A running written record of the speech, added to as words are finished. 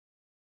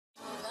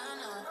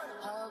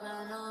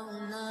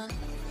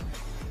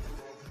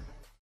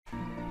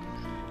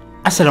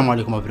Assalamu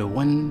alaikum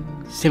everyone,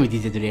 Samir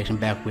did the reaction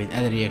back with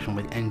other reaction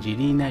with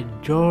Angelina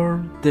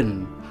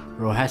Jordan.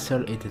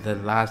 Rehearsal it is the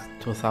last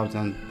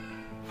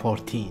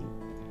 2014.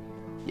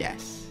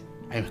 Yes,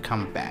 I'm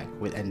coming back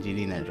with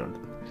Angelina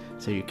Jordan.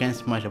 So you can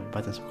smash a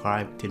button,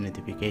 subscribe, turn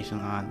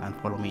notification on, and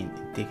follow me in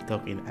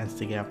TikTok and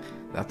Instagram.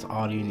 That's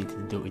all you need to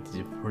do. It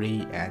is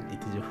free and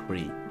it is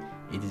free.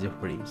 It is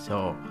free.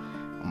 So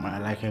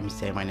like I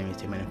say, my name is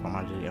Samir from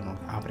Algeria,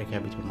 North Africa,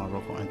 between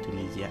Morocco and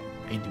Tunisia.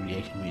 I do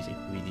reaction music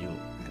video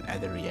and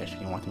other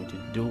reaction you want me to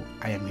do.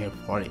 I am here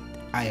for it.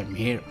 I am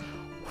here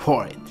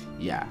for it.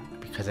 Yeah,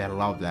 because I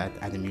love that,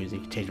 and the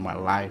music changed my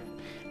life.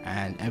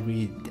 And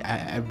every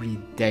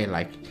day,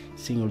 like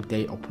single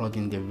day,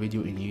 uploading the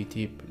video in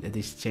YouTube,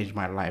 this changed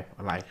my life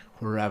like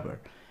forever.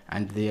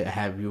 And they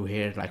have you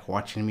here like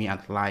watching me and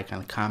like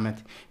and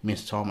comment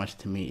means so much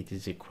to me. It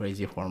is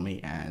crazy for me,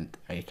 and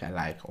I can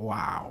like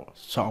wow,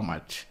 so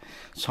much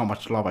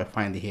love I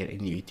find here in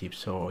YouTube.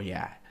 So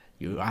yeah,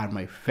 you are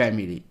my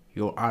family.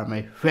 You are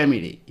my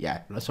family.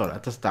 Yeah, let's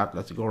start.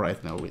 Let's go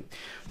right now with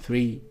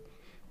 3,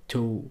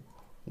 2,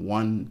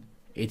 1.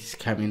 It's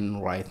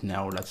coming right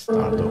now. Let's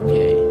start.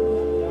 Okay.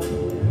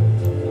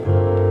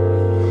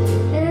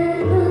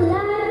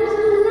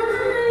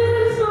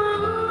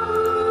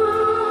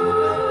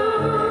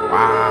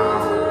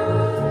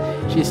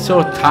 Wow, she's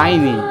so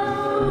tiny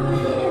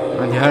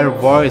and her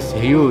voice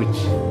huge.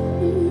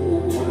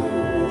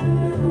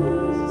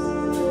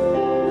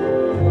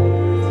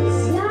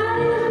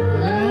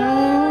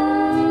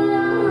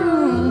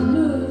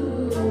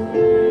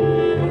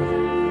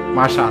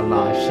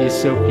 MashaAllah, she's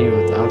so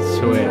cute, I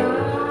swear.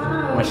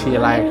 When she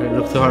like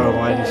look to her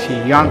when she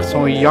young,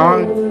 so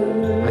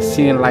young, I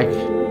seen like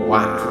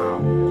wow,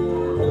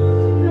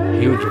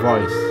 huge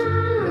voice.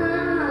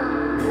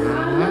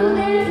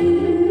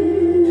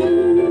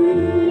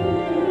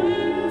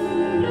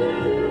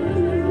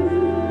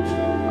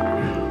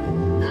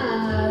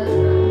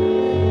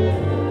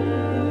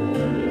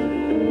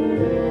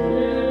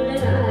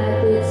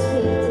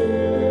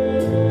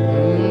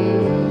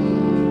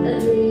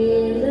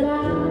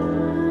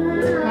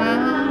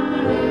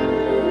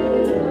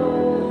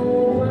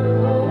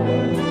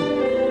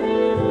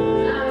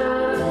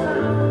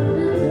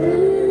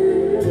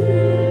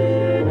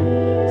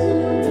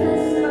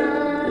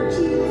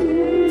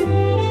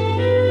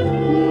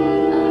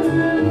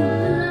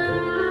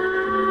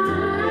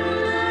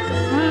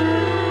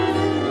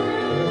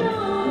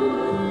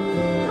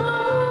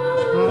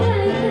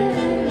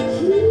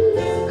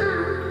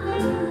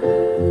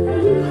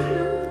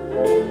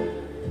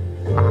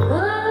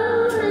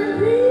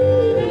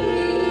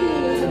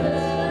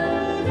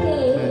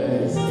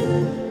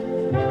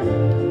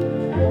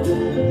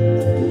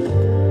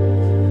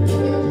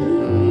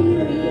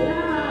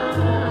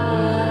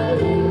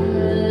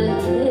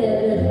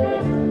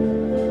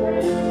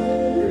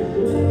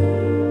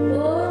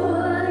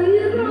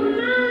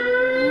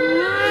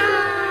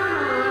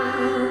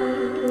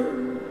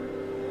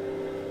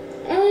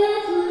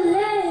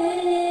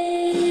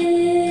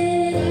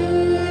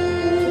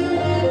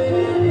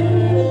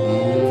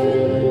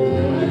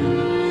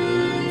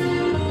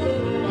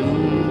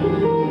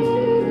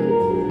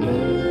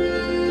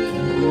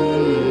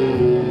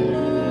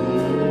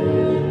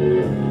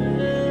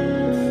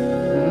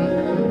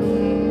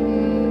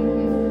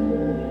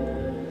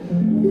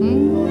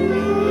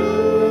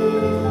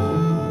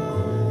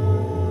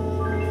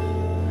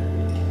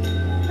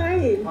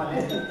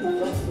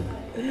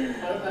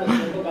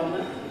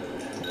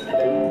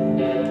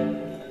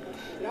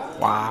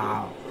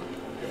 Wow.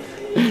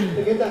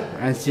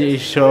 And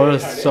she's so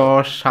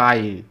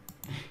shy.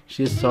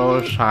 She's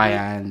so shy,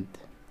 and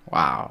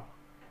wow,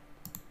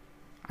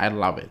 I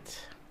love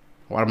it.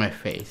 What my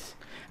face,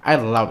 I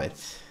love it.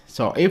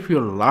 So if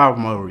you love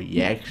my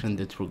reaction,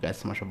 the true guys,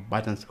 smash a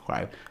button,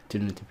 subscribe, to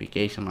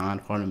notification on,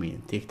 follow me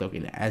on TikTok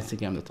and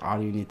Instagram. That's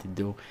all you need to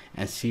do,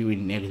 and see you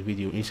in the next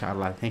video,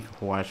 inshallah. Thank you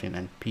for watching,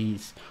 and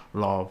peace,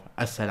 love,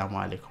 assalamu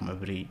alaikum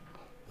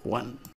everyone.